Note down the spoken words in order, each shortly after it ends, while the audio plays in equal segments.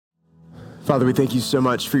Father, we thank you so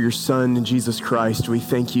much for your Son, Jesus Christ. We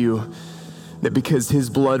thank you that because his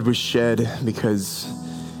blood was shed, because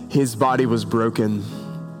his body was broken,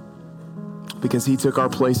 because he took our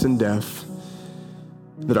place in death,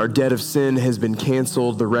 that our debt of sin has been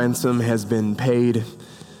canceled, the ransom has been paid,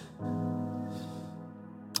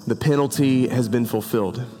 the penalty has been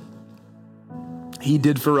fulfilled. He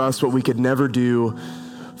did for us what we could never do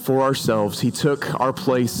for ourselves. He took our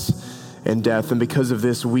place in death, and because of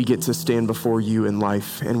this, we get to stand before you in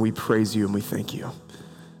life, and we praise you and we thank you.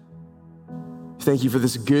 Thank you for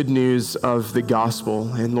this good news of the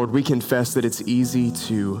gospel, and Lord, we confess that it's easy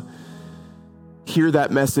to hear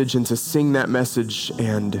that message and to sing that message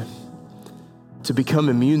and to become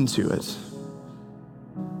immune to it,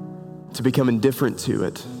 to become indifferent to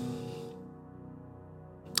it.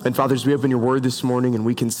 And Father, as we open your word this morning and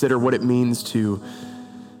we consider what it means to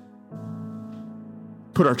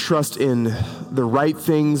put our trust in the right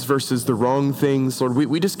things versus the wrong things, Lord,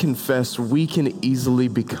 we just confess we can easily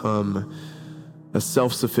become a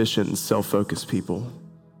self-sufficient and self-focused people.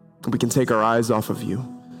 We can take our eyes off of you.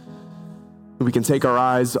 We can take our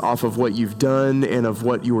eyes off of what you've done and of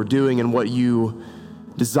what you are doing and what you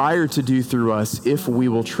desire to do through us if we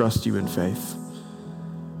will trust you in faith.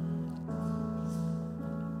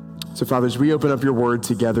 So, Father, as we open up your word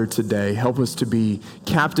together today, help us to be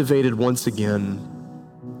captivated once again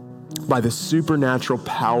by the supernatural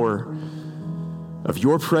power of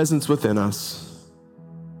your presence within us,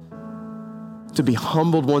 to be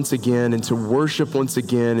humbled once again and to worship once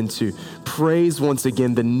again and to praise once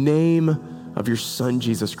again the name of your Son,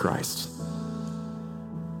 Jesus Christ,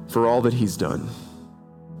 for all that he's done.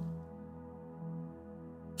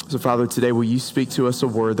 So, Father, today will you speak to us a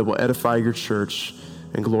word that will edify your church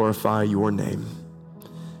and glorify your name.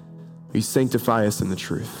 Will you sanctify us in the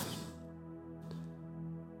truth?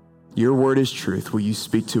 Your word is truth. Will you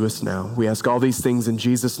speak to us now? We ask all these things in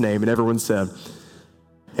Jesus' name. And everyone said,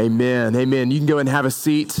 amen, amen. You can go and have a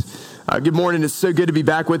seat. Good morning. It's so good to be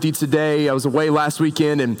back with you today. I was away last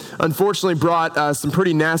weekend and unfortunately brought some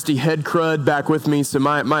pretty nasty head crud back with me. So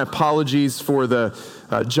my apologies for the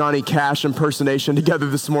Johnny Cash impersonation together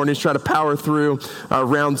this morning. Just try to power through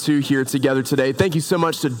round two here together today. Thank you so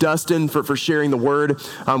much to Dustin for sharing the word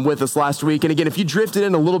with us last week. And again, if you drifted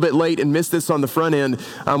in a little bit late and missed this on the front end,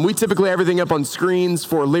 we typically have everything up on screens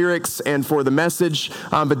for lyrics and for the message,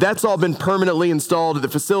 but that's all been permanently installed at the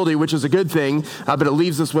facility, which is a good thing, but it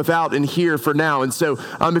leaves us without in here for now. And so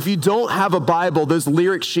if you don't have a Bible, those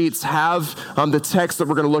lyric sheets have the text that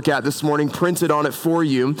we're going to look at this morning printed on it for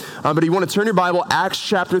you. But if you want to turn your Bible, Acts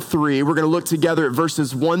chapter 3. We're going to look together at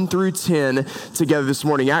verses 1 through 10 together this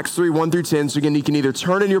morning. Acts 3, 1 through 10. So again, you can either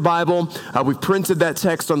turn in your Bible. We've printed that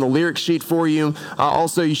text on the lyric sheet for you.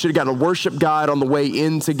 Also, you should have gotten a worship guide on the way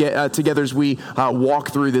in to get together as we walk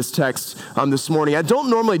through this text this morning. I don't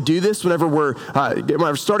normally do this whenever we're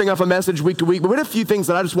starting off a message week to week, but we had a few things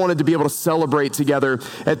that I just wanted to be able to celebrate together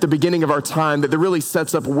at the beginning of our time that really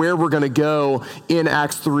sets up where we're going to go in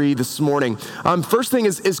Acts 3 this morning. First thing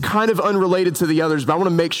is kind of unrelated to the others, but I want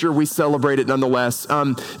to make sure we celebrate it nonetheless.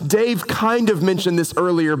 Dave kind of mentioned this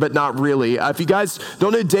earlier, but not really. If you guys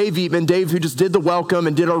don't know Dave Eatman, Dave who just did the welcome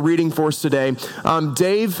and did our reading for us today,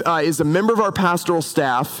 Dave is a member of our pastoral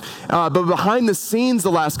staff, but behind the scenes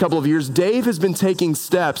the last couple of years, Dave has been taking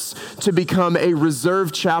steps to become a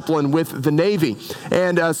reserve chaplain with the Navy.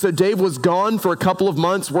 And so Dave was gone for a couple of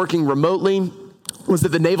months working remotely, was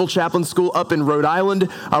at the Naval Chaplain School up in Rhode Island,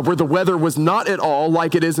 where the weather was not at all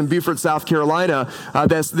like it is in Beaufort, South Carolina,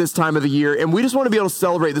 this time of the year. And we just want to be able to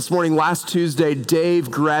celebrate this morning. Last Tuesday,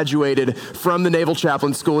 Dave graduated from the Naval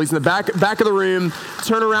Chaplain School. He's in the back of the room.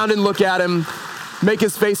 Turn around and look at him. Make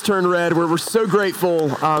his face turn red. We're so grateful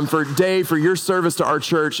for Dave, for your service to our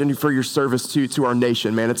church and for your service to our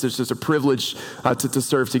nation, man. It's just a privilege to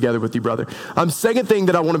serve together with you, brother. Second thing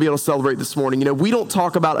that I want to be able to celebrate this morning, we don't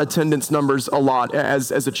talk about attendance numbers a lot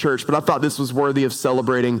as a church, but I thought this was worthy of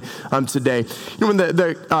celebrating today. When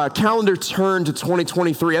the calendar turned to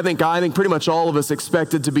 2023, I think pretty much all of us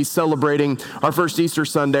expected to be celebrating our first Easter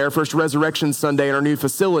Sunday, our first Resurrection Sunday in our new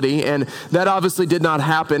facility, and that obviously did not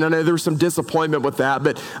happen. I know there was some disappointment with that,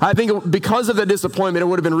 but I think because of that disappointment, it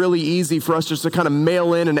would have been really easy for us just to kind of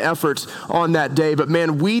mail in an effort on that day. But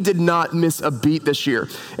man, we did not miss a beat this year.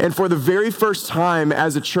 And for the very first time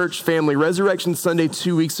as a church family, Resurrection Sunday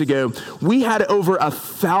 2 weeks ago, we had over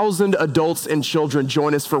 1,000 adults and children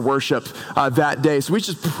join us for worship that day. So we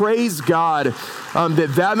just praise God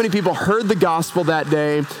that many people heard the gospel that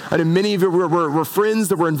day. I know many of you were friends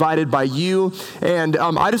that were invited by you. And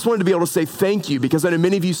I just wanted to be able to say thank you, because I know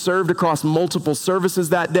many of you served across multiple services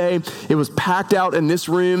that day. It was packed out in this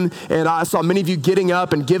room, and I saw many of you getting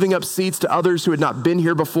up and giving up seats to others who had not been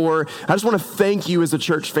here before. I just want to thank you as a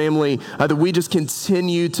church family that we just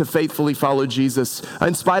continue to faithfully follow Jesus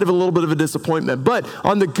in spite of a little bit of a disappointment. But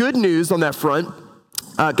on the good news on that front,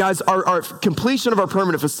 guys, our completion of our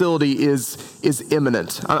permanent facility is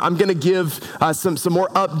imminent. I'm going to give some more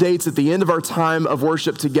updates at the end of our time of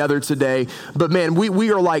worship together today. But man,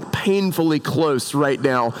 we are like painfully close right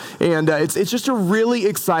now. And it's just a really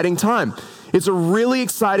exciting time. It's a really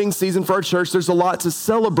exciting season for our church. There's a lot to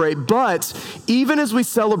celebrate. But even as we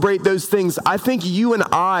celebrate those things, I think you and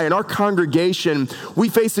I and our congregation, we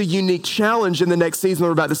face a unique challenge in the next season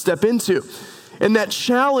we're about to step into. And that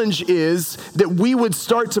challenge is that we would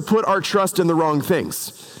start to put our trust in the wrong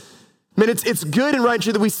things. Man, it's good and right and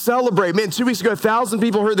true that we celebrate. Man, 2 weeks ago, 1,000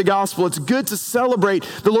 people heard the gospel. It's good to celebrate.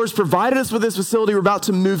 The Lord's provided us with this facility. We're about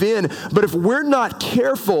to move in. But if we're not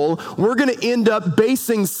careful, we're going to end up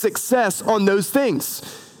basing success on those things.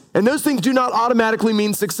 And those things do not automatically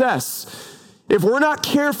mean success. If we're not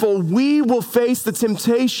careful, we will face the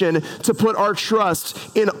temptation to put our trust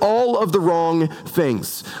in all of the wrong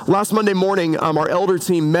things. Last Monday morning, our elder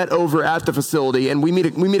team met over at the facility, and we meet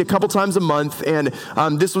a couple times a month, and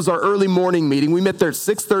this was our early morning meeting. We met there at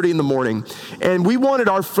 6:30 in the morning, and we wanted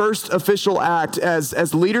our first official act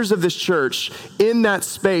as leaders of this church in that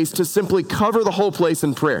space to simply cover the whole place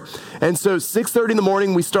in prayer. And so 6:30 in the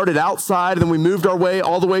morning, we started outside, and then we moved our way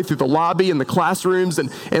all the way through the lobby and the classrooms and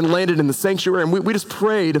landed in the sanctuary. And we just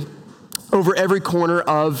prayed over every corner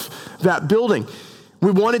of that building.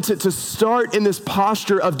 We wanted to start in this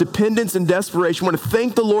posture of dependence and desperation. We want to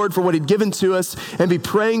thank the Lord for what he'd given to us and be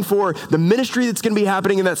praying for the ministry that's going to be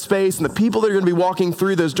happening in that space and the people that are going to be walking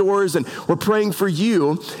through those doors. And we're praying for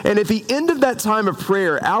you. And at the end of that time of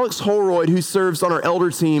prayer, Alex Holroyd, who serves on our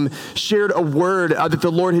elder team, shared a word that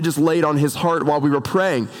the Lord had just laid on his heart while we were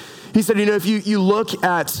praying. He said, if you look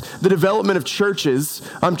at the development of churches,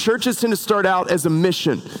 churches tend to start out as a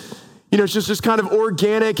mission. It's just kind of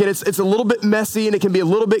organic, and it's a little bit messy, and it can be a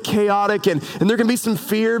little bit chaotic, and there can be some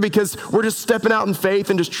fear because we're just stepping out in faith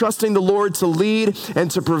and just trusting the Lord to lead and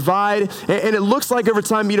to provide. And it looks like over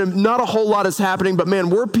time, not a whole lot is happening, but man,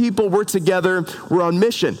 we're people, we're together, we're on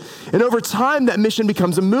mission. And over time, that mission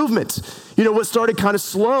becomes a movement. What started kind of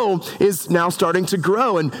slow is now starting to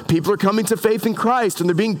grow, and people are coming to faith in Christ, and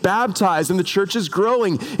they're being baptized, and the church is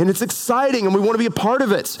growing, and it's exciting, and we want to be a part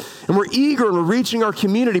of it. And we're eager, and we're reaching our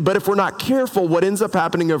community. But if we're not careful, what ends up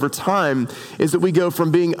happening over time is that we go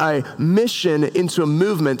from being a mission into a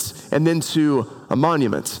movement and then to a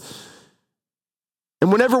monument.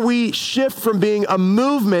 And whenever we shift from being a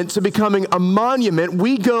movement to becoming a monument,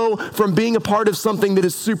 we go from being a part of something that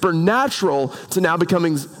is supernatural to now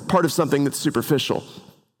becoming part of something that's superficial.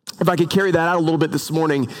 If I could carry that out a little bit this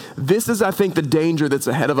morning, this is, I think, the danger that's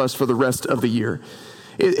ahead of us for the rest of the year,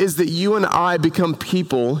 is that you and I become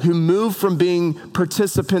people who move from being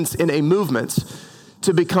participants in a movement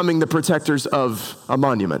to becoming the protectors of a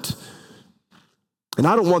monument. And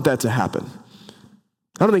I don't want that to happen.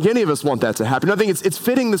 I don't think any of us want that to happen. I think it's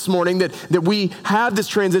fitting this morning that we have this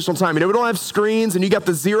transitional time. We don't have screens, and you got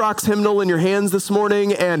the Xerox hymnal in your hands this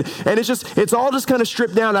morning, and it's all just kind of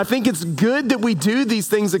stripped down. I think it's good that we do these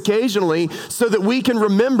things occasionally so that we can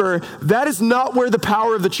remember that is not where the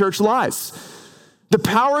power of the church lies. The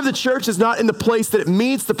power of the church is not in the place that it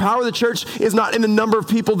meets. The power of the church is not in the number of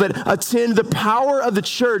people that attend. The power of the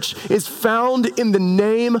church is found in the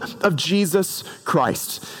name of Jesus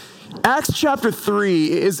Christ. Acts chapter 3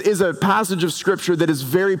 is a passage of scripture that is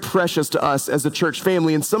very precious to us as a church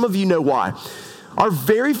family, and some of you know why. Our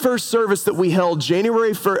very first service that we held,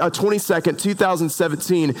 January 22nd,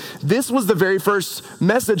 2017, this was the very first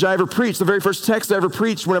message I ever preached, the very first text I ever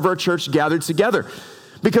preached whenever our church gathered together.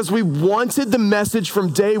 Because we wanted the message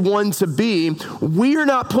from day one to be, we are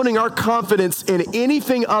not putting our confidence in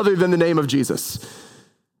anything other than the name of Jesus.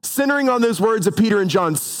 Centering on those words of Peter and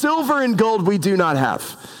John, silver and gold we do not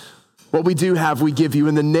have. What we do have, we give you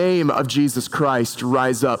in the name of Jesus Christ.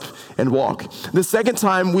 Rise up and walk. The second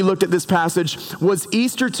time we looked at this passage was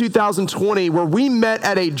Easter 2020, where we met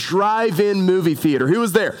at a drive-in movie theater. Who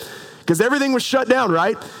was there? Because everything was shut down,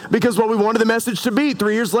 right? Because what we wanted the message to be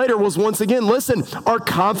 3 years later was, once again, listen, our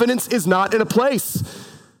confidence is not in a place.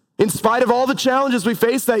 In spite of all the challenges we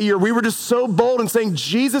faced that year, we were just so bold in saying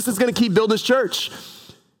Jesus is going to keep building his church.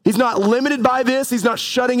 He's not limited by this. He's not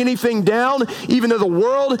shutting anything down. Even though the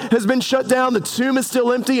world has been shut down, the tomb is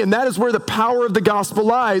still empty, and that is where the power of the gospel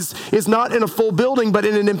lies, is not in a full building, but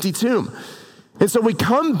in an empty tomb. And so we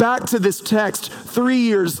come back to this text 3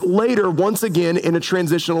 years later, once again in a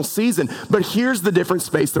transitional season. But here's the different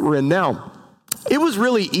space that we're in now. It was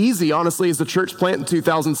really easy, honestly, as a church plant in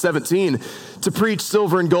 2017 to preach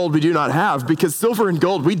silver and gold we do not have, because silver and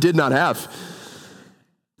gold we did not have.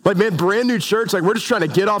 Like, man, brand new church, like we're just trying to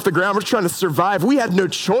get off the ground. We're just trying to survive. We had no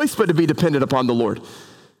choice but to be dependent upon the Lord.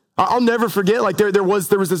 I'll never forget, like there was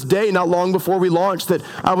this day not long before we launched that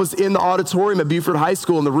I was in the auditorium at Buford High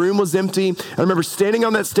School and the room was empty. I remember standing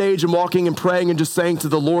on that stage and walking and praying and just saying to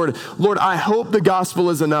the Lord, Lord, I hope the gospel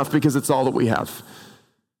is enough because it's all that we have.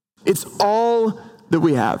 It's all that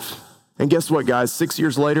we have. And guess what, guys? 6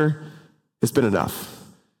 years later, it's been enough.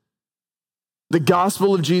 The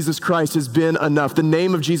gospel of Jesus Christ has been enough. The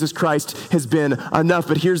name of Jesus Christ has been enough.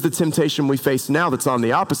 But here's the temptation we face now that's on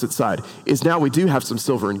the opposite side, is now we do have some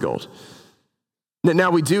silver and gold.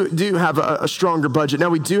 Now we do have a stronger budget. Now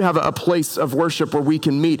we do have a place of worship where we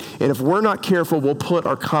can meet. And if we're not careful, we'll put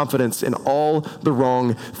our confidence in all the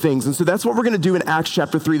wrong things. And so that's what we're going to do in Acts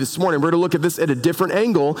chapter 3 this morning. We're going to look at this at a different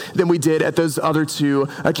angle than we did at those other two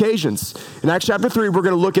occasions. In Acts chapter 3, we're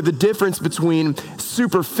going to look at the difference between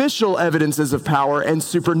superficial evidences of power and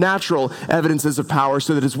supernatural evidences of power,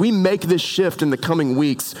 so that as we make this shift in the coming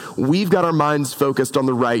weeks, we've got our minds focused on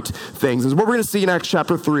the right things. And what we're going to see in Acts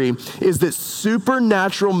chapter 3 is that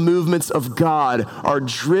supernatural movements of God are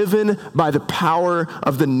driven by the power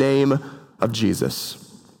of the name of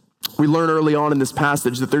Jesus. We learn early on in this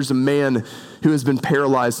passage that there's a man who has been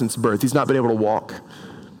paralyzed since birth. He's not been able to walk.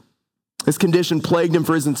 This condition plagued him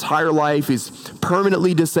for his entire life. He's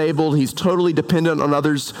permanently disabled. He's totally dependent on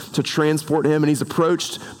others to transport him. And he's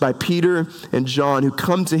approached by Peter and John, who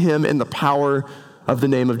come to him in the power of the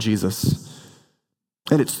name of Jesus.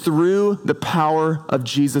 And it's through the power of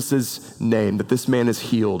Jesus' name that this man is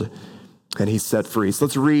healed and he's set free. So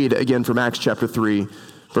let's read again from Acts chapter 3,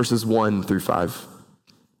 verses 1 through 5.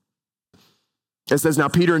 It says, "Now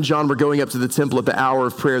Peter and John were going up to the temple at the hour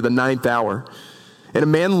of prayer, the 9th hour. And a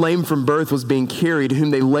man lame from birth was being carried, whom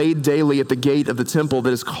they laid daily at the gate of the temple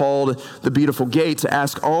that is called the Beautiful Gate, to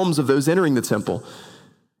ask alms of those entering the temple.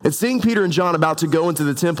 And seeing Peter and John about to go into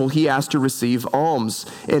the temple, he asked to receive alms.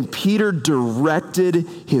 And Peter directed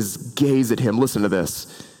his gaze at him," listen to this,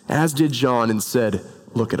 "as did John, and said,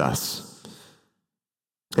 'Look at us.'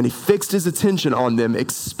 And he fixed his attention on them,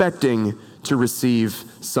 expecting to receive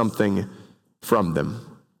something from them."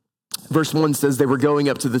 Verse 1 says they were going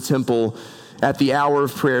up to the temple at the hour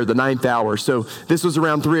of prayer, the 9th hour. So this was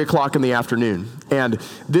around 3 o'clock in the afternoon. And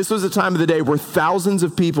this was a time of the day where thousands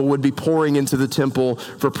of people would be pouring into the temple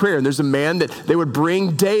for prayer. And there's a man that they would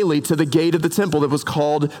bring daily to the gate of the temple that was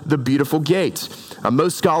called the Beautiful Gate.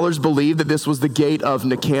 Most scholars believe that this was the gate of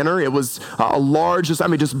Nicanor. It was a large,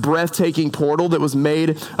 just breathtaking portal that was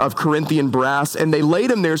made of Corinthian brass. And they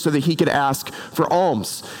laid him there so that he could ask for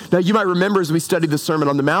alms. Now, you might remember as we studied the Sermon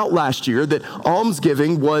on the Mount last year that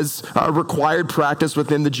almsgiving was a required practice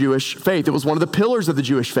within the Jewish faith. It was one of the pillars of the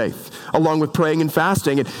Jewish faith, along with praying and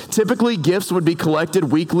fasting. And typically gifts would be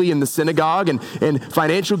collected weekly in the synagogue, and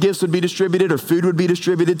financial gifts would be distributed, or food would be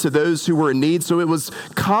distributed to those who were in need. So it was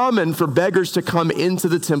common for beggars to come into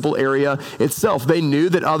the temple area itself. They knew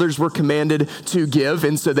that others were commanded to give,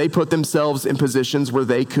 and so they put themselves in positions where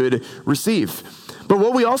they could receive. But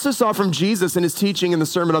what we also saw from Jesus in his teaching in the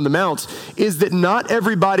Sermon on the Mount is that not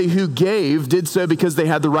everybody who gave did so because they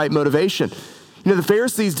had the right motivation. You know, the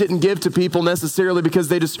Pharisees didn't give to people necessarily because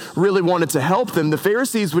they just really wanted to help them. The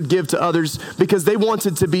Pharisees would give to others because they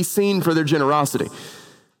wanted to be seen for their generosity.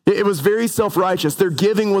 It was very self-righteous. Their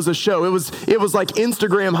giving was a show. It was like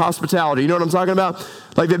Instagram hospitality. You know what I'm talking about?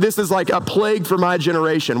 Like that this is like a plague for my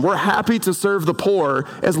generation. We're happy to serve the poor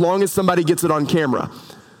as long as somebody gets it on camera.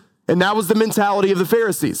 And that was the mentality of the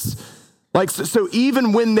Pharisees. So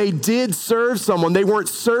even when they did serve someone, they weren't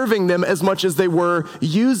serving them as much as they were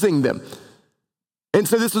using them. And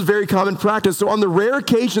so this was very common practice. So on the rare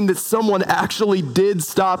occasion that someone actually did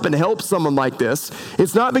stop and help someone like this,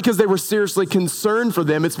 it's not because they were seriously concerned for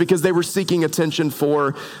them, it's because they were seeking attention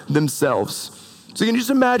for themselves. So you can just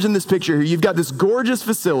imagine this picture here. You've got this gorgeous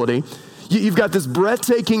facility. You've got this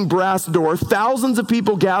breathtaking brass door, thousands of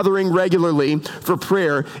people gathering regularly for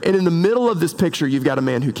prayer. And in the middle of this picture, you've got a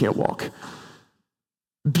man who can't walk.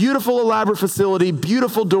 Beautiful, elaborate facility,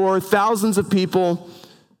 beautiful door, thousands of people,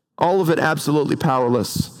 all of it absolutely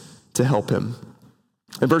powerless to help him.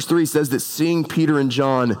 And verse 3 says that seeing Peter and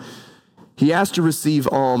John, he asked to receive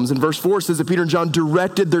alms. And verse 4 says that Peter and John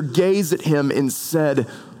directed their gaze at him and said,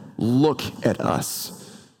 "Look at us."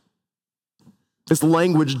 This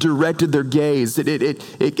language, directed their gaze,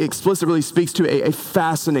 it explicitly speaks to a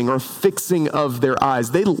fastening or fixing of their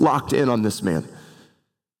eyes. They locked in on this man.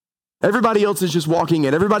 Everybody else is just walking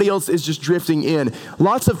in. Everybody else is just drifting in.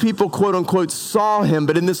 Lots of people, quote unquote, saw him,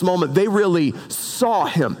 but in this moment, they really saw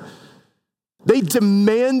him. They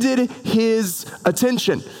demanded his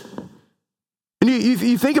attention. And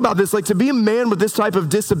you think about this, like to be a man with this type of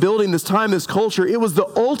disability in this time, this culture, it was the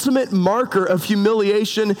ultimate marker of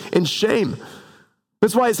humiliation and shame.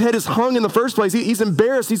 That's why his head is hung in the first place. He's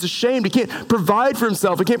embarrassed. He's ashamed. He can't provide for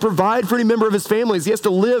himself. He can't provide for any member of his family. He has to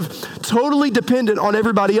live totally dependent on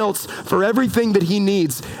everybody else for everything that he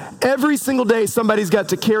needs. Every single day, somebody's got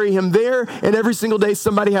to carry him there, and every single day,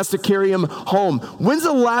 somebody has to carry him home. When's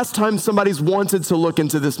the last time somebody's wanted to look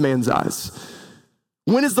into this man's eyes?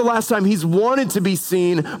 When is the last time he's wanted to be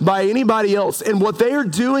seen by anybody else? And what they are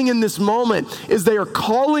doing in this moment is they are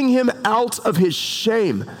calling him out of his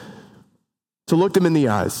shame to look them in the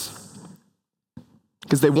eyes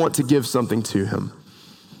because they want to give something to him.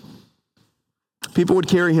 People would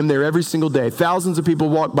carry him there every single day. Thousands of people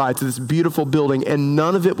walked by to this beautiful building, and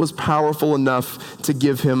none of it was powerful enough to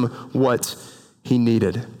give him what he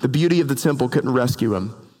needed. The beauty of the temple couldn't rescue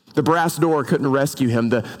him. The brass door couldn't rescue him.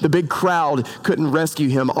 The big crowd couldn't rescue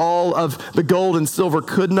him. All of the gold and silver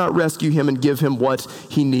could not rescue him and give him what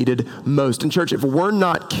he needed most. And church, if we're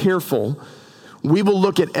not careful, we will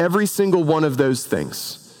look at every single one of those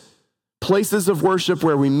things. Places of worship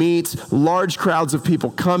where we meet, large crowds of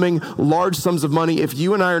people coming, large sums of money. If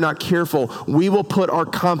you and I are not careful, we will put our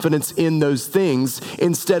confidence in those things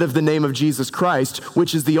instead of the name of Jesus Christ,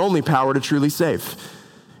 which is the only power to truly save.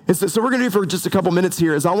 And so what we're going to do for just a couple minutes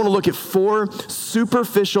here is I want to look at 4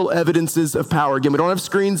 superficial evidences of power. Again, we don't have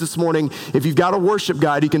screens this morning. If you've got a worship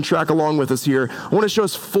guide, you can track along with us here. I want to show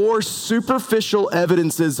us 4 superficial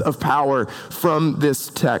evidences of power from this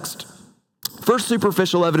text. First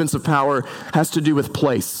superficial evidence of power has to do with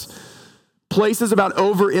place. Place is about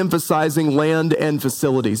overemphasizing land and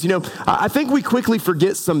facilities. You know, I think we quickly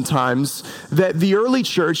forget sometimes that the early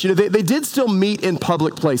church, they did still meet in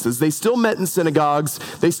public places. They still met in synagogues.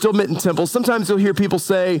 They still met in temples. Sometimes you'll hear people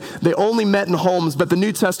say they only met in homes, but the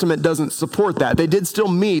New Testament doesn't support that. They did still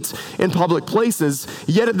meet in public places,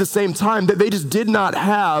 yet at the same time that they just did not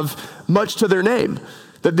have much to their name.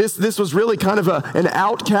 That this was really kind of an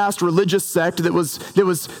outcast religious sect that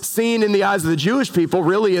was seen in the eyes of the Jewish people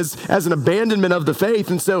really as an abandonment of the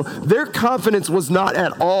faith. And so their confidence was not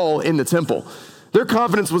at all in the temple. Their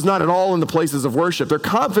confidence was not at all in the places of worship. Their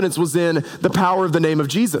confidence was in the power of the name of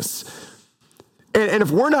Jesus. And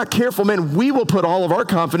if we're not careful, man, we will put all of our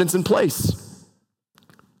confidence in place.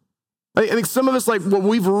 I think some of us, like what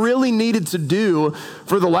we've really needed to do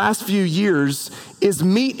for the last few years is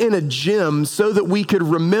meet in a gym so that we could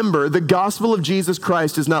remember the gospel of Jesus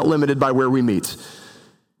Christ is not limited by where we meet.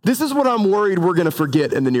 This is what I'm worried we're going to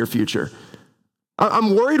forget in the near future.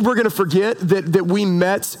 I'm worried we're going to forget that we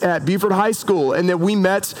met at Buford High School and that we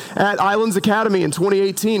met at Islands Academy in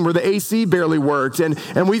 2018 where the AC barely worked. And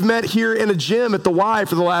we've met here in a gym at the Y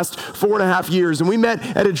for the last 4.5 years. And we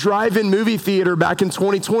met at a drive-in movie theater back in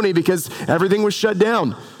 2020 because everything was shut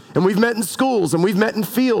down. And we've met in schools and we've met in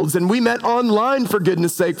fields and we met online, for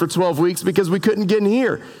goodness sake, for 12 weeks because we couldn't get in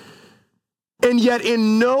here. And yet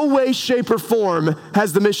in no way, shape, or form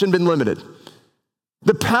has the mission been limited.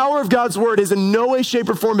 The power of God's word has in no way, shape,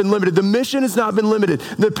 or form been limited. The mission has not been limited.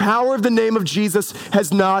 The power of the name of Jesus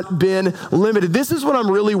has not been limited. This is what I'm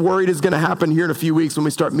really worried is going to happen here in a few weeks when we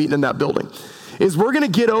start meeting in that building, is we're going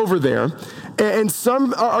to get over there and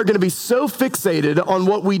some are going to be so fixated on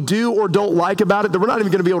what we do or don't like about it that we're not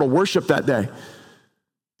even going to be able to worship that day.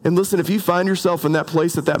 And listen, if you find yourself in that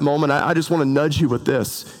place at that moment, I just want to nudge you with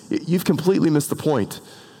this. You've completely missed the point.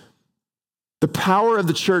 The power of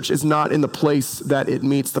the church is not in the place that it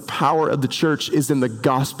meets. The power of the church is in the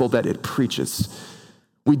gospel that it preaches.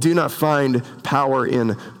 We do not find power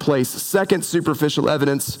in place. Second superficial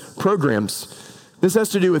evidence, programs. This has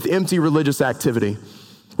to do with empty religious activity.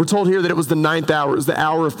 We're told here that it was the 9th hour, it was the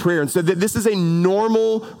hour of prayer. And so that this is a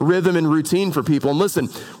normal rhythm and routine for people. And listen,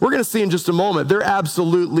 we're going to see in just a moment, there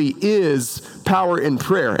absolutely is power in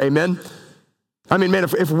prayer. Amen? I mean, man,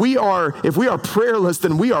 if we are prayerless,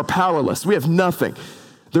 then we are powerless. We have nothing.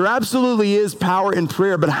 There absolutely is power in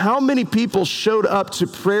prayer, but how many people showed up to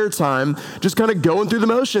prayer time just kind of going through the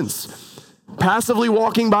motions, passively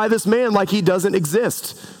walking by this man like he doesn't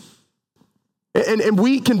exist? And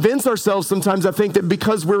we convince ourselves sometimes, I think, that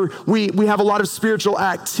because we have a lot of spiritual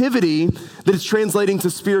activity, that it's translating to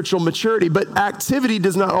spiritual maturity, but activity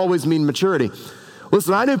does not always mean maturity.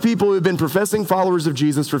 Listen, I know people who have been professing followers of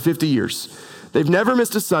Jesus for 50 years. They've never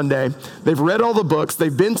missed a Sunday. They've read all the books.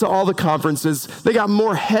 They've been to all the conferences. They got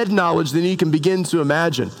more head knowledge than you can begin to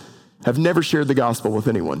imagine. Have never shared the gospel with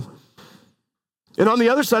anyone. And on the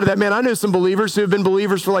other side of that, man, I know some believers who have been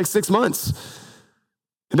believers for like 6 months.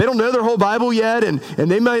 And they don't know their whole Bible yet, and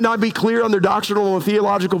they might not be clear on their doctrinal and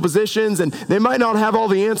theological positions, and they might not have all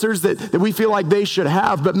the answers that we feel like they should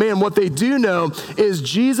have. But man, what they do know is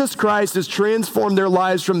Jesus Christ has transformed their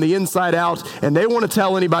lives from the inside out, and they want to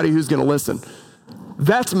tell anybody who's going to listen.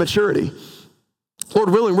 That's maturity. Lord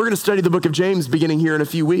willing, we're going to study the book of James beginning here in a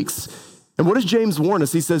few weeks. And what does James warn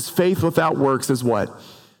us? He says, faith without works is what?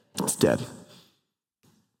 It's dead.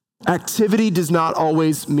 Activity does not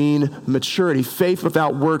always mean maturity. Faith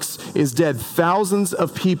without works is dead. Thousands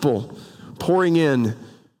of people pouring in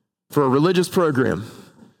for a religious program,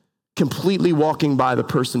 completely walking by the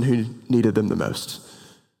person who needed them the most.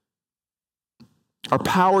 Our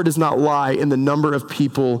power does not lie in the number of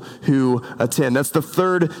people who attend. That's the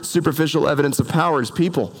third superficial evidence of power is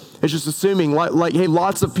people. It's just assuming like, hey,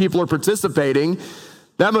 lots of people are participating.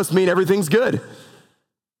 That must mean everything's good.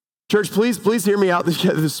 Church, please hear me out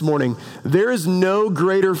this morning. There is no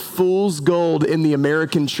greater fool's gold in the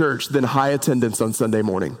American church than high attendance on Sunday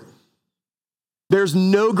morning. There's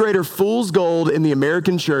no greater fool's gold in the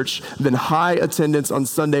American church than high attendance on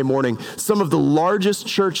Sunday morning. Some of the largest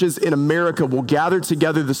churches in America will gather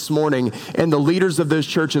together this morning, and the leaders of those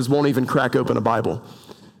churches won't even crack open a Bible.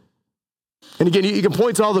 And again, you can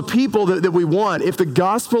point to all the people that we want. If the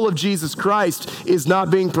gospel of Jesus Christ is not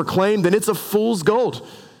being proclaimed, then it's a fool's gold.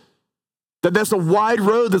 That's a wide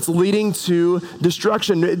road that's leading to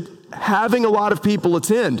destruction. Having a lot of people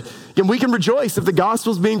attend. And we can rejoice if the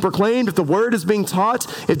gospel is being proclaimed, if the word is being taught,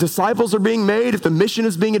 if disciples are being made, if the mission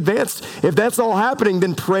is being advanced. If that's all happening,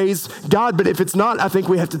 then praise God. But if it's not, I think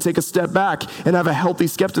we have to take a step back and have a healthy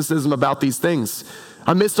skepticism about these things.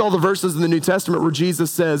 I missed all the verses in the New Testament where Jesus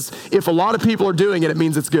says, if a lot of people are doing it, it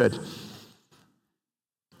means it's good.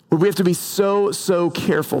 We have to be so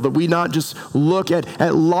careful that we not just look at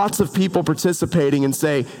lots of people participating and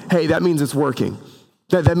say, hey, that means it's working.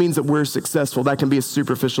 That means that we're successful. That can be a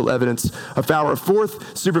superficial evidence of power.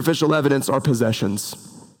 Fourth superficial evidence are possessions.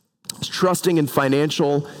 It's trusting in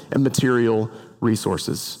financial and material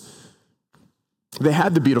resources. They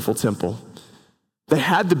had the beautiful temple. They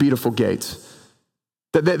had the beautiful gate.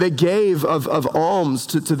 They gave of alms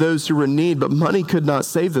to those who were in need, but money could not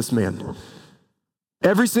save this man.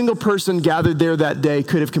 Every single person gathered there that day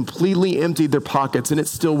could have completely emptied their pockets, and it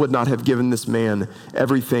still would not have given this man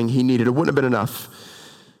everything he needed. It wouldn't have been enough.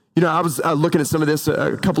 You know, I was looking at some of this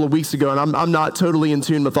a couple of weeks ago, and I'm not totally in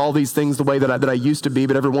tune with all these things the way that I used to be,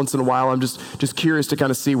 but every once in a while, I'm just curious to kind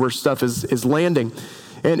of see where stuff is landing.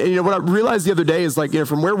 And you know, what I realized the other day is like, you know,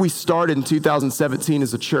 from where we started in 2017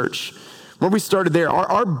 as a church, where we started there,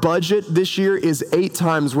 our budget this year is 8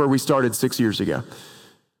 times where we started 6 years ago.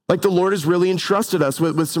 Like the Lord has really entrusted us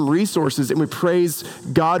with some resources, and we praise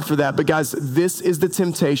God for that. But guys, this is the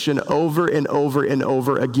temptation over and over and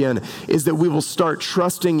over again, is that we will start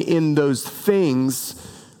trusting in those things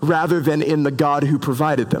rather than in the God who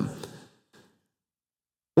provided them.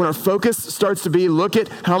 When our focus starts to be, look at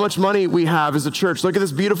how much money we have as a church. Look at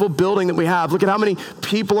this beautiful building that we have. Look at how many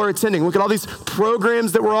people are attending. Look at all these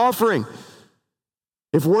programs that we're offering.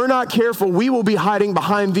 If we're not careful, we will be hiding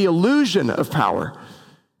behind the illusion of power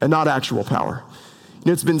and not actual power. You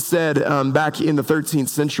know, it's been said back in the 13th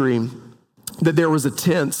century that there was a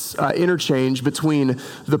tense interchange between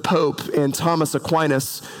the Pope and Thomas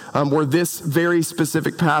Aquinas where this very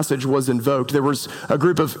specific passage was invoked. There was a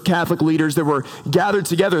group of Catholic leaders that were gathered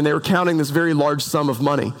together, and they were counting this very large sum of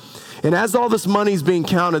money. And as all this money is being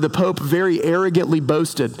counted, the Pope very arrogantly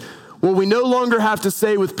boasted, well, we no longer have to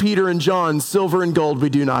say with Peter and John, silver and gold we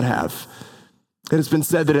do not have. And it's been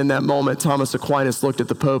said that in that moment, Thomas Aquinas looked at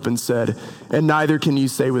the Pope and said, and neither can you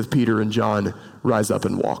say with Peter and John, rise up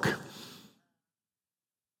and walk.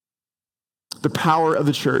 The power of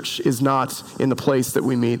the church is not in the place that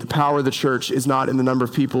we meet. The power of the church is not in the number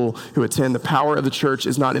of people who attend. The power of the church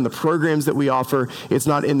is not in the programs that we offer. It's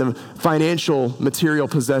not in the financial, material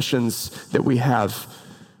possessions that we have.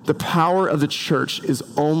 The power of the church is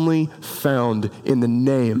only found in the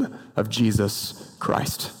name of Jesus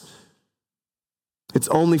Christ. It's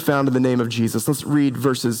only found in the name of Jesus. Let's read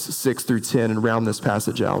verses 6 through 10 and round this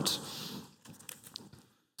passage out.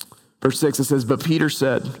 Verse 6, it says, but Peter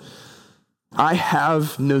said, I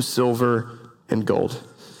have no silver and gold,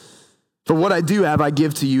 but what I do have I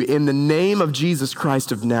give to you. In the name of Jesus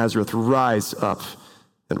Christ of Nazareth, rise up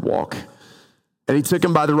and walk. And he took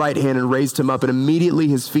him by the right hand and raised him up, and immediately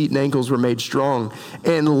his feet and ankles were made strong.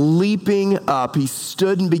 And leaping up, he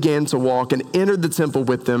stood and began to walk and entered the temple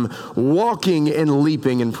with them, walking and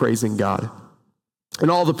leaping and praising God.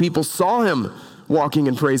 And all the people saw him walking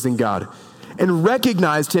and praising God. and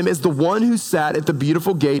recognized him as the one who sat at the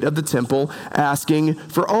beautiful gate of the temple asking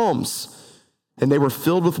for alms. And they were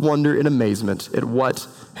filled with wonder and amazement at what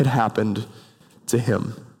had happened to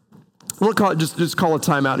him. I want to call it, just call a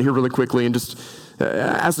time out here really quickly and just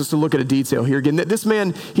ask us to look at a detail here. Again, this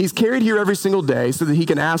man, he's carried here every single day so that he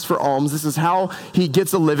can ask for alms. This is how he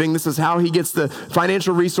gets a living. This is how he gets the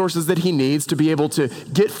financial resources that he needs to be able to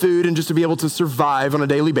get food and just to be able to survive on a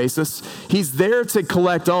daily basis. He's there to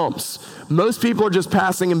collect alms. Most people are just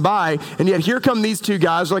passing him by, and yet here come these two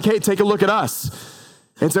guys like, hey, take a look at us.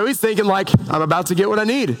 And so he's thinking like, I'm about to get what I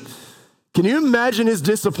need. Can you imagine his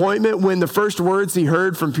disappointment when the first words he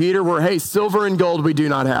heard from Peter were, hey, silver and gold we do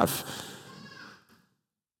not have?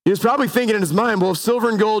 He was probably thinking in his mind, well, if silver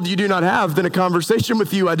and gold you do not have, then a conversation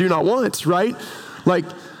with you I do not want, right? Like,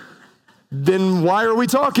 then why are we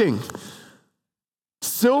talking?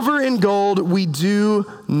 Silver and gold we do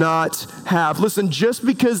not have. Listen, just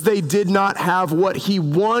because they did not have what he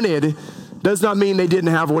wanted does not mean they didn't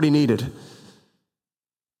have what he needed.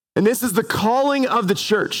 And this is the calling of the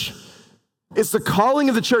church. It's the calling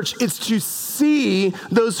of the church. It's to see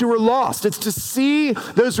those who are lost. It's to see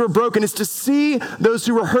those who are broken. It's to see those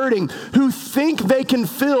who are hurting, who think they can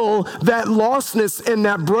fill that lostness and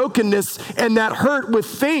that brokenness and that hurt with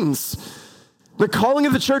things. The calling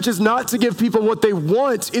of the church is not to give people what they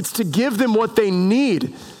want. It's to give them what they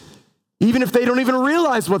need, even if they don't even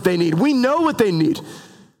realize what they need. We know what they need.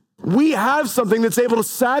 We have something that's able to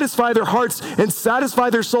satisfy their hearts and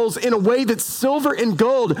satisfy their souls in a way that silver and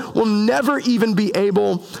gold will never even be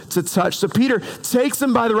able to touch. So Peter takes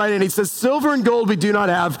him by the right hand. He says, silver and gold we do not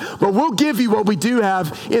have, but we'll give you what we do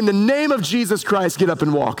have. In the name of Jesus Christ, get up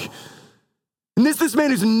and walk. And this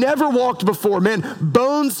man who's never walked before, man,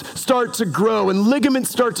 bones start to grow and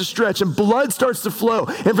ligaments start to stretch and blood starts to flow.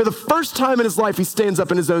 And for the first time in his life, he stands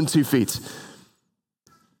up in his own 2 feet.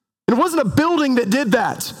 And it wasn't a building that did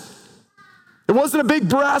that. It wasn't a big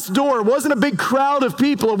brass door. It wasn't a big crowd of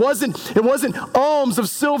people. It wasn't alms of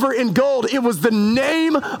silver and gold. It was the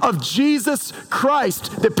name of Jesus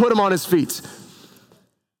Christ that put him on his feet.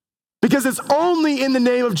 Because it's only in the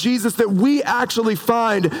name of Jesus that we actually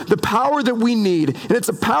find the power that we need. And it's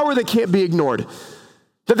a power that can't be ignored.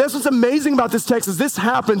 That's what's amazing about this text is this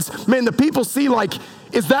happens, man, the people see like,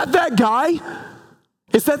 is that guy?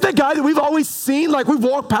 Is that guy that we've always seen? Like we've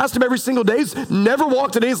walked past him every single day. He's never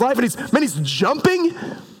walked a day in his life and he's jumping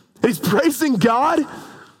and he's praising God.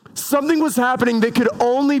 Something was happening that could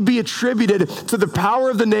only be attributed to the power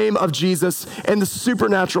of the name of Jesus and the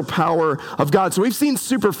supernatural power of God. So we've seen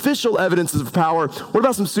superficial evidences of power. What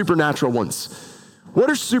about some supernatural ones? What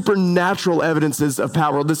are supernatural evidences of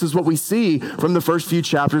power? This is what we see from the first few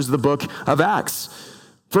chapters of the book of Acts.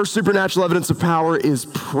 First supernatural evidence of power is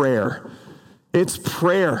prayer. It's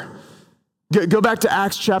prayer. Go back to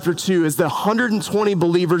Acts chapter 2 as the 120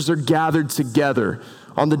 believers are gathered together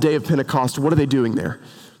on the day of Pentecost. What are they doing there?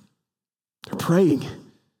 They're praying.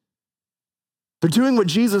 They're doing what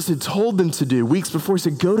Jesus had told them to do weeks before. He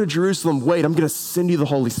said, go to Jerusalem, wait, I'm going to send you the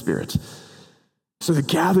Holy Spirit. So they're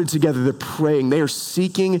gathered together, they're praying, they are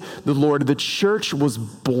seeking the Lord. The church was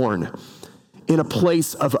born in a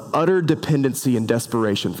place of utter dependency and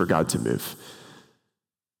desperation for God to move.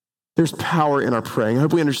 There's power in our praying. I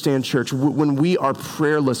hope we understand, church, when we are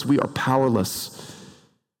prayerless, we are powerless.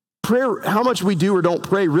 Prayer, how much we do or don't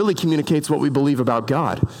pray really communicates what we believe about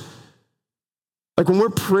God. Like when we're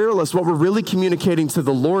prayerless, what we're really communicating to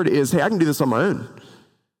the Lord is, hey, I can do this on my own.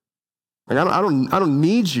 Like I don't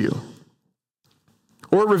need you.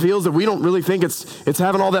 Or it reveals that we don't really think it's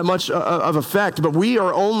having all that much of effect, but we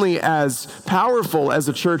are only as powerful as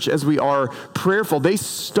a church as we are prayerful. They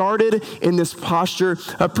started in this posture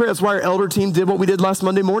of prayer. That's why our elder team did what we did last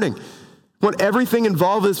Monday morning. We want everything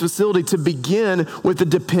involved in this facility to begin with the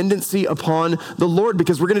dependency upon the Lord,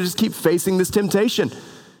 because we're going to just keep facing this temptation.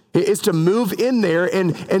 It's to move in there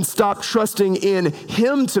and stop trusting in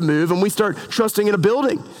him to move, and we start trusting in a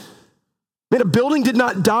building. Man, a building did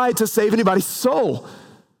not die to save anybody's soul.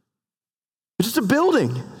 It's just a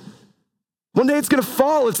building. One day it's going to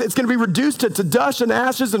fall. It's going to be reduced to dust and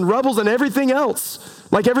ashes and rubbles and everything else,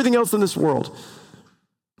 like everything else in this world.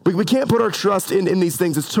 We can't put our trust in these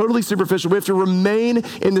things. It's totally superficial. We have to remain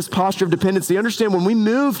in this posture of dependency. Understand, when we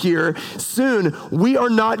move here soon, we are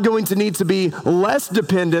not going to need to be less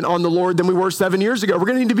dependent on the Lord than we were 7 years ago. We're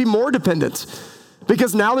going to need to be more dependent,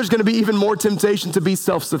 because now there's going to be even more temptation to be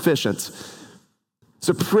self-sufficient.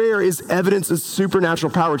 So prayer is evidence of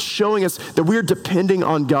supernatural power. It's showing us that we're depending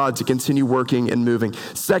on God to continue working and moving.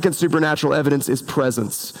 Second supernatural evidence is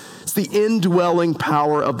presence. It's the indwelling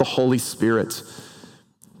power of the Holy Spirit.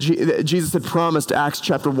 Jesus had promised, Acts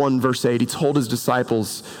chapter 1, verse 8, he told his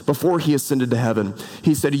disciples before he ascended to heaven,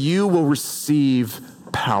 he said, you will receive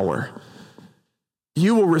power.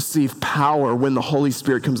 You will receive power when the Holy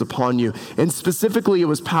Spirit comes upon you. And specifically, it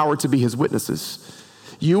was power to be his witnesses.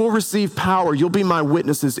 You will receive power. You'll be my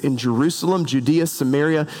witnesses in Jerusalem, Judea,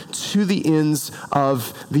 Samaria, to the ends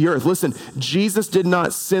of the earth. Listen, Jesus did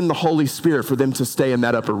not send the Holy Spirit for them to stay in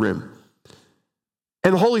that upper room.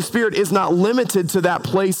 And the Holy Spirit is not limited to that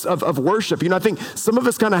place of worship. You know, I think some of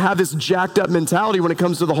us kind of have this jacked up mentality when it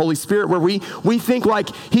comes to the Holy Spirit where we think like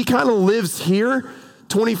he kind of lives here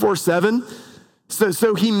 24/7.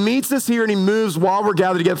 So he meets us here and he moves while we're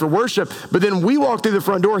gathered together for worship. But then we walk through the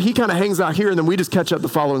front door, he kind of hangs out here, and then we just catch up the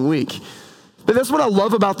following week. But that's what I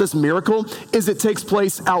love about this miracle is it takes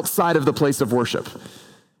place outside of the place of worship.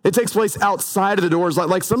 It takes place outside of the doors.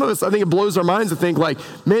 Like some of us, I think it blows our minds to think like,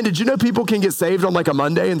 man, did you know people can get saved on like a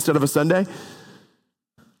Monday instead of a Sunday?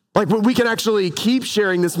 Like we can actually keep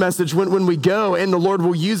sharing this message when we go, and the Lord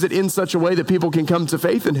will use it in such a way that people can come to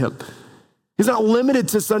faith in him. It's not limited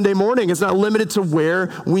to Sunday morning. It's not limited to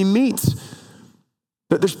where we meet.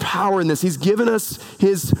 But there's power in this. He's given us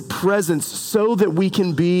his presence so that we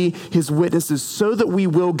can be his witnesses, so that we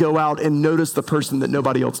will go out and notice the person that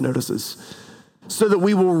nobody else notices, so that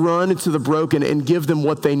we will run to the broken and give them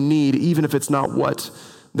what they need, even if it's not what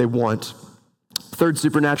they want. Third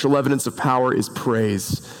supernatural evidence of power is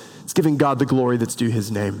praise. It's giving God the glory that's due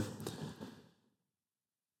his name.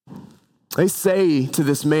 They say to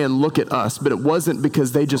this man, look at us, but it wasn't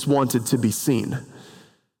because they just wanted to be seen.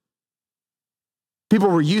 People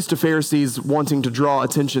were used to Pharisees wanting to draw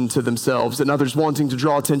attention to themselves and others wanting to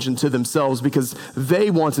draw attention to themselves because they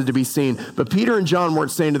wanted to be seen. But Peter and John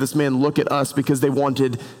weren't saying to this man, look at us, because they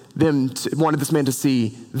wanted this man to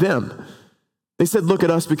see them. They said, look at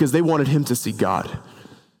us, because they wanted him to see God.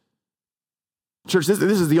 Church, this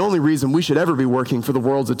is the only reason we should ever be working for the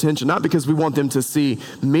world's attention, not because we want them to see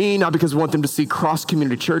me, not because we want them to see Cross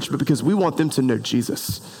Community Church, but because we want them to know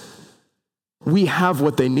Jesus. We have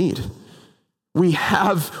what they need. We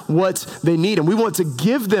have what they need, and we want to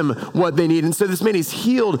give them what they need. And so this man, he's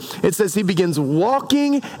healed. It says he begins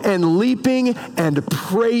walking and leaping and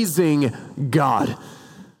praising God.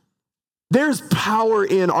 There's power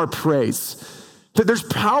in our praise. That there's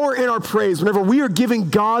power in our praise whenever we are giving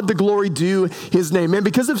God the glory due his name. Man,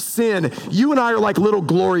 because of sin, you and I are like little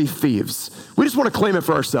glory thieves. We just want to claim it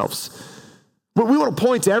for ourselves. But we want to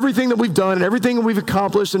point to everything that we've done and everything that we've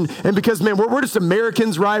accomplished. And because, man, we're just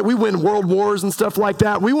Americans, right? We win world wars and stuff like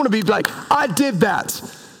that. We want to be like, I did that.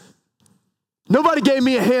 Nobody gave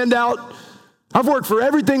me a handout. I've worked for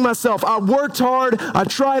everything myself. I worked hard. I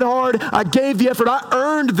tried hard. I gave the effort. I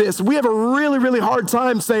earned this. We have a really, really hard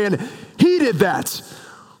time saying, he did that.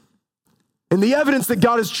 And the evidence that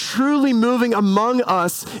God is truly moving among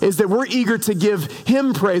us is that we're eager to give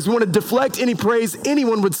him praise. We want to deflect any praise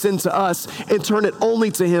anyone would send to us and turn it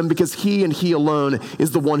only to him, because he and he alone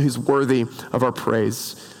is the one who's worthy of our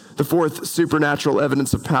praise. The fourth supernatural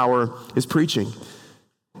evidence of power is preaching.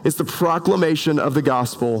 It's the proclamation of the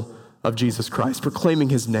gospel of Jesus Christ, proclaiming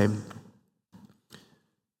his name.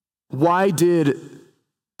 Why did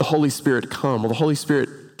the Holy Spirit come? Well, the Holy Spirit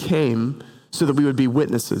came so that we would be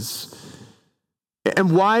witnesses.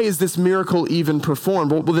 And why is this miracle even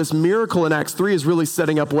performed? Well, this miracle in Acts 3 is really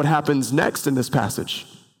setting up what happens next in this passage,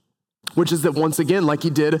 which is that once again, like he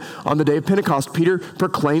did on the day of Pentecost, Peter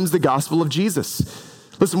proclaims the gospel of Jesus.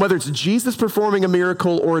 Listen, whether it's Jesus performing a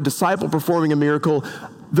miracle or a disciple performing a miracle,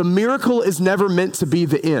 the miracle is never meant to be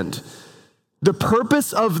the end. The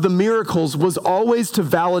purpose of the miracles was always to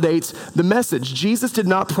validate the message. Jesus did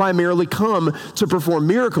not primarily come to perform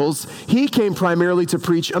miracles. He came primarily to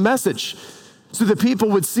preach a message. So that people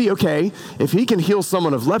would see, okay, if he can heal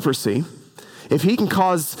someone of leprosy, if he can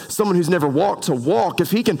cause someone who's never walked to walk,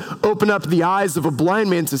 if he can open up the eyes of a blind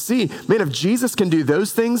man to see, man, if Jesus can do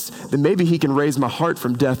those things, then maybe he can raise my heart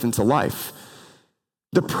from death into life.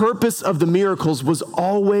 The purpose of the miracles was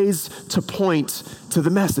always to point to the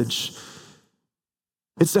message.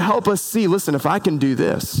 It's to help us see, listen, if I can do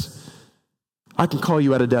this, I can call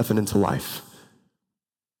you out of death and into life.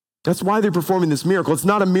 That's why they're performing this miracle. It's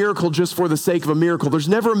not a miracle just for the sake of a miracle. There's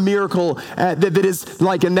never a miracle that is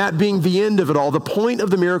like, and that being the end of it all. The point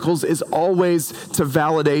of the miracles is always to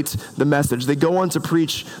validate the message. They go on to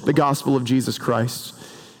preach the gospel of Jesus Christ.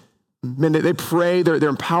 Man, they pray, they're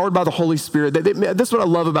empowered by the Holy Spirit. That's what I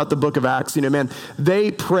love about the book of Acts. You know, man,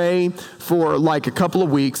 they pray for like a couple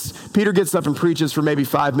of weeks. Peter gets up and preaches for maybe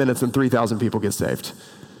 5 minutes and 3,000 people get saved.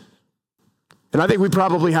 And I think we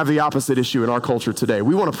probably have the opposite issue in our culture today.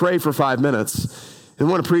 We want to pray for 5 minutes, And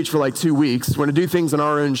we want to preach for like 2 weeks. We want to do things in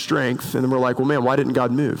our own strength. And then we're like, well, man, why didn't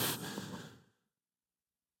God move?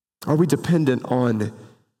 Are we dependent on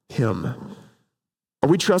him? Are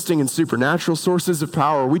we trusting in supernatural sources of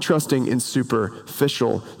power? Or are we trusting in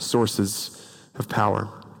superficial sources of power?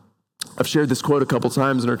 I've shared this quote a couple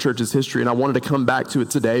times in our church's history, and I wanted to come back to it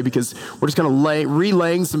today because we're just kind of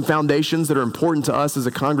relaying some foundations that are important to us as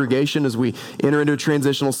a congregation as we enter into a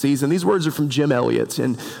transitional season. These words are from Jim Elliot,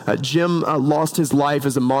 and Jim lost his life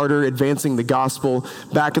as a martyr advancing the gospel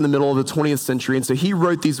back in the middle of the 20th century, and so he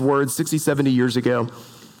wrote these words 60, 70 years ago.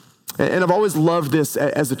 And I've always loved this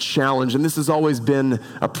as a challenge, and this has always been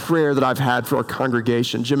a prayer that I've had for our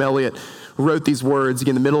congregation. Jim Elliot wrote these words,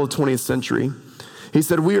 again, in the middle of the 20th century. He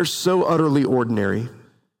said, "We are so utterly ordinary,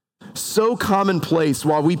 so commonplace,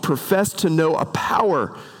 while we profess to know a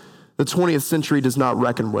power the 20th century does not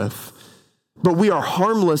reckon with. But we are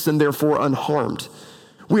harmless and therefore unharmed.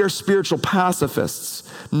 We are spiritual pacifists,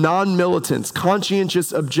 non-militants,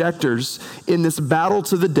 conscientious objectors in this battle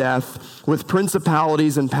to the death with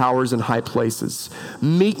principalities and powers in high places.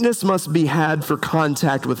 Meekness must be had for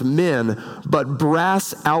contact with men, but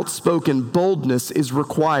brass, outspoken boldness is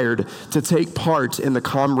required to take part in the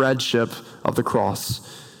comradeship of the cross.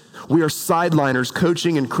 We are sideliners,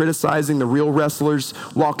 coaching and criticizing the real wrestlers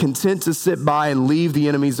while content to sit by and leave the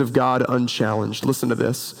enemies of God unchallenged." Listen to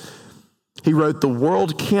this. He wrote, "The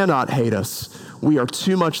world cannot hate us. We are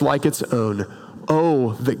too much like its own.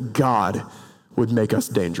 Oh, that God would make us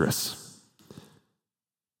dangerous."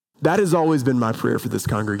 That has always been my prayer for this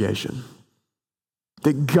congregation.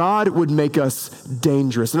 That God would make us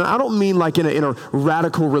dangerous. And I don't mean like in a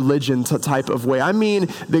radical religion type of way. I mean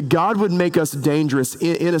that God would make us dangerous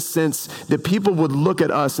in a sense that people would look at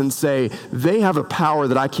us and say, they have a power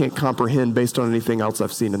that I can't comprehend based on anything else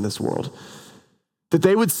I've seen in this world. That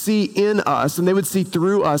they would see in us and they would see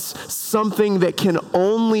through us something that can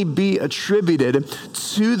only be attributed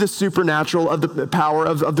to the supernatural of the power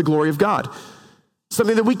of the glory of God.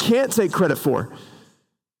 Something that we can't take credit for.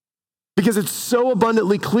 Because it's so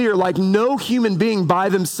abundantly clear, like no human being by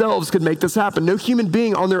themselves could make this happen. No human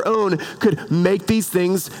being on their own could make these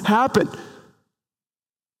things happen.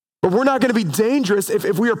 But we're not going to be dangerous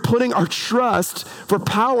if we are putting our trust for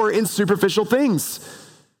power in superficial things.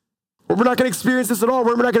 We're not going to experience this at all.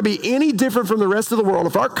 We're not going to be any different from the rest of the world.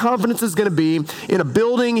 If our confidence is going to be in a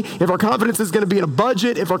building, if our confidence is going to be in a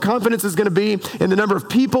budget, if our confidence is going to be in the number of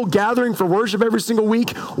people gathering for worship every single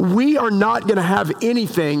week, we are not going to have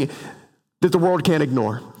anything that the world can't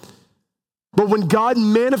ignore. But when God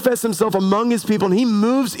manifests himself among his people and he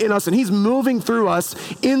moves in us and he's moving through us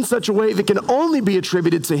in such a way that can only be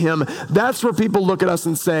attributed to him, that's where people look at us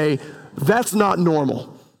and say, that's not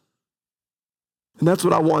normal. And that's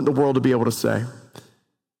what I want the world to be able to say.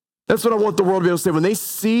 That's what I want the world to be able to say. When they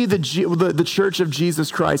see the church of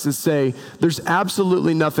Jesus Christ, is say, there's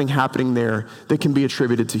absolutely nothing happening there that can be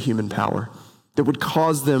attributed to human power that would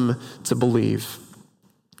cause them to believe.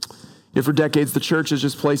 For decades, the church has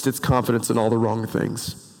just placed its confidence in all the wrong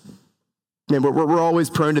things. And we're always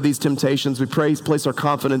prone to these temptations. We place our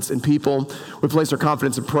confidence in people. We place our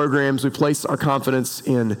confidence in programs. We place our confidence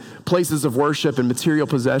in places of worship and material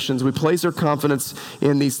possessions. We place our confidence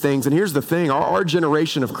in these things. And here's the thing, our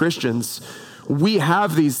generation of Christians, we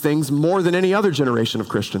have these things more than any other generation of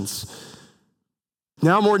Christians.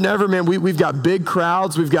 Now more than ever, man, we've got big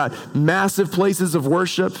crowds. We've got massive places of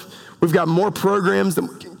worship. We've got more programs than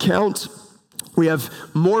we can count. We have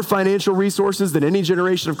more financial resources than any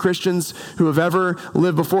generation of Christians who have ever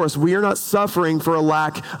lived before us. We are not suffering for a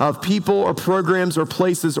lack of people or programs or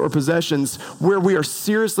places or possessions. Where we are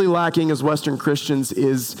seriously lacking as Western Christians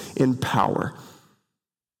is in power.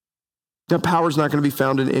 Now, power is not going to be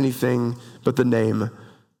found in anything but the name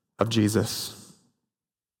of Jesus.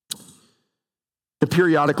 And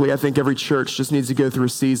periodically, I think every church just needs to go through a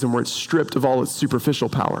season where it's stripped of all its superficial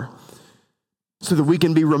power, so that we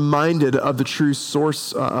can be reminded of the true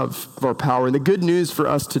source of our power. And the good news for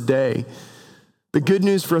us today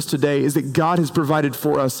is that God has provided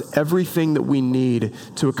for us everything that we need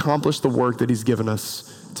to accomplish the work that he's given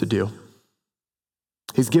us to do.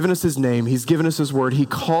 He's given us his name. He's given us his word. He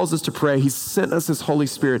calls us to pray. He's sent us his Holy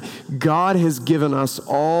Spirit. God has given us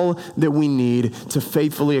all that we need to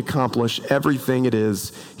faithfully accomplish everything it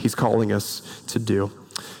is he's calling us to do.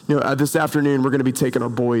 This afternoon, we're going to be taking our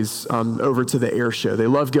boys over to the air show. They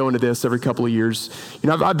love going to this every couple of years.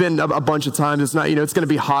 I've been a bunch of times. It's not, it's going to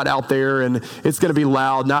be hot out there and it's going to be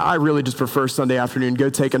loud. Now, I really just prefer Sunday afternoon, go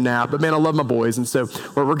take a nap. But man, I love my boys. And so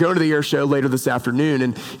we're going to the air show later this afternoon.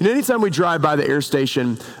 And anytime we drive by the air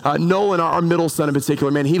station, Nolan, our middle son in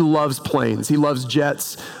particular, man, he loves planes. He loves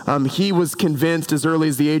jets. He was convinced as early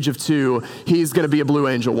as the age of 2, he's going to be a Blue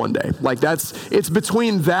Angel one day. It's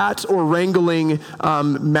between that or wrangling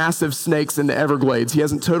massive snakes in the Everglades. He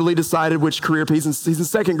hasn't totally decided which career. He's in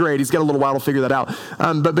second grade. He's got a little while to figure that out.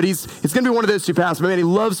 But it's going to be one of those two paths. But man, he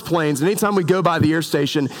loves planes. And anytime we go by the air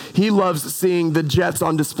station, he loves seeing the jets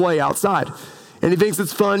on display outside. And he thinks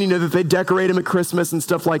it's fun, that they decorate them at Christmas and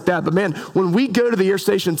stuff like that. But man, when we go to the air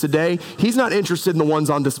station today, he's not interested in the ones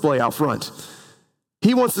on display out front.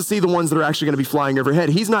 He wants to see the ones that are actually going to be flying overhead.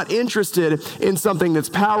 He's not interested in something that's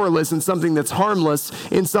powerless, in something that's harmless,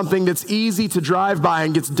 in something that's easy to drive by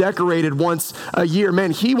and gets decorated once a year. Man,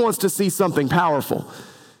 he wants to see something powerful.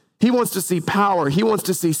 He wants to see power. He wants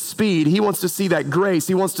to see speed. He wants to see that grace.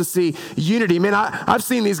 He wants to see unity. Man, I've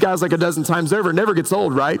seen these guys like a dozen times over. It never gets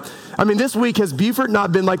old, right? This week, has Beaufort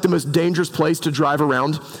not been like the most dangerous place to drive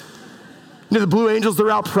around? The Blue Angels,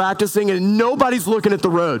 they're out practicing and nobody's looking at the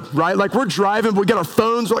road, right? We're driving, we got our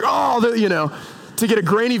phones, we're to get a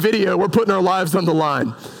grainy video, we're putting our lives on the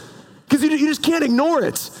line. Because you just can't ignore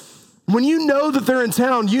it. When you know that they're in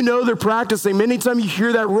town, they're practicing. Anytime you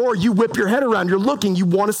hear that roar, you whip your head around, you're looking, you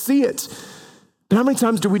want to see it. But how many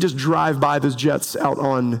times do we just drive by those jets out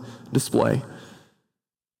on display?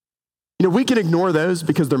 We can ignore those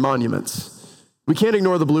because they're monuments. We can't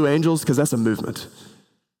ignore the Blue Angels because that's a movement.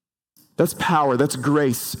 That's power, that's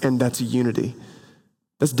grace, and that's unity.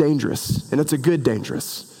 That's dangerous, and it's a good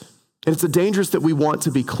dangerous. And it's a dangerous that we want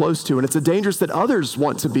to be close to, and it's a dangerous that others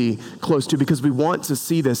want to be close to because we want to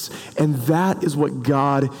see this, and that is what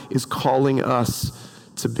God is calling us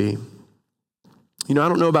to be. I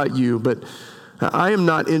don't know about you, but I am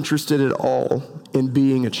not interested at all in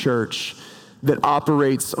being a church that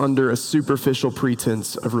operates under a superficial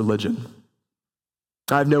pretense of religion.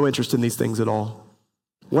 I have no interest in these things at all.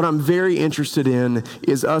 What I'm very interested in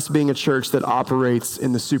is us being a church that operates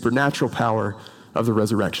in the supernatural power of the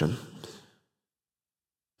resurrection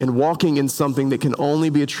and walking in something that can only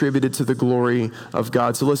be attributed to the glory of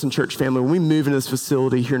God. So listen, church family, when we move into this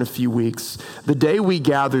facility here in a few weeks, the day we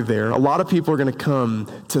gather there, a lot of people are going to come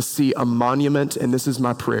to see a monument, and this is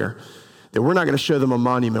my prayer, that we're not going to show them a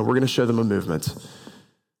monument, we're going to show them a movement.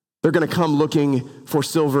 They're going to come looking for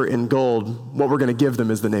silver and gold. What we're going to give them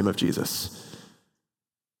is the name of Jesus.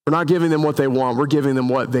 We're not giving them what they want. We're giving them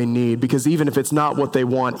what they need, because even if it's not what they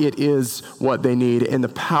want, it is what they need. And the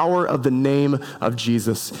power of the name of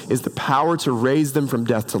Jesus is the power to raise them from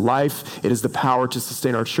death to life. It is the power to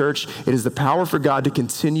sustain our church. It is the power for God to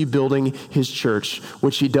continue building his church,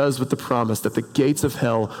 which he does with the promise that the gates of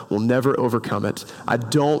hell will never overcome it. I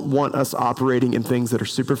don't want us operating in things that are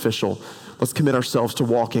superficial. Let's commit ourselves to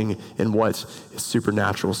walking in what is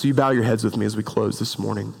supernatural. So you bow your heads with me as we close this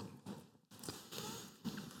morning.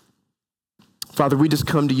 Father, we just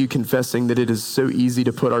come to you confessing that it is so easy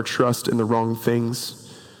to put our trust in the wrong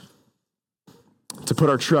things, to put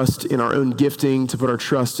our trust in our own gifting, to put our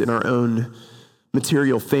trust in our own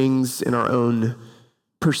material things, in our own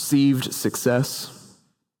perceived success.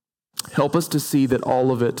 Help us to see that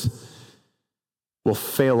all of it will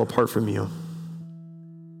fail apart from you.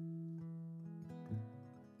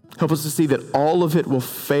 Help us to see that all of it will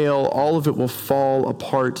fail, all of it will fall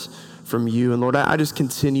apart from you. And Lord, I just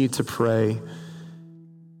continue to pray,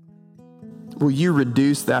 will you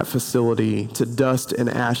reduce that facility to dust and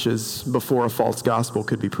ashes before a false gospel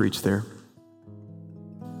could be preached there?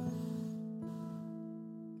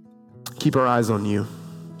 Keep our eyes on you.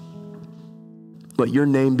 Let your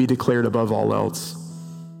name be declared above all else.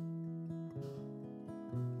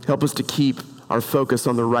 Help us to keep our focus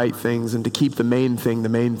on the right things and to keep the main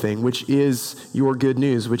thing, which is your good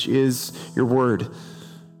news, which is your word.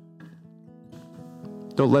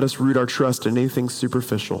 Don't let us root our trust in anything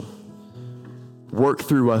superficial. Work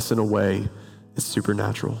through us in a way that's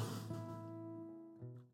supernatural.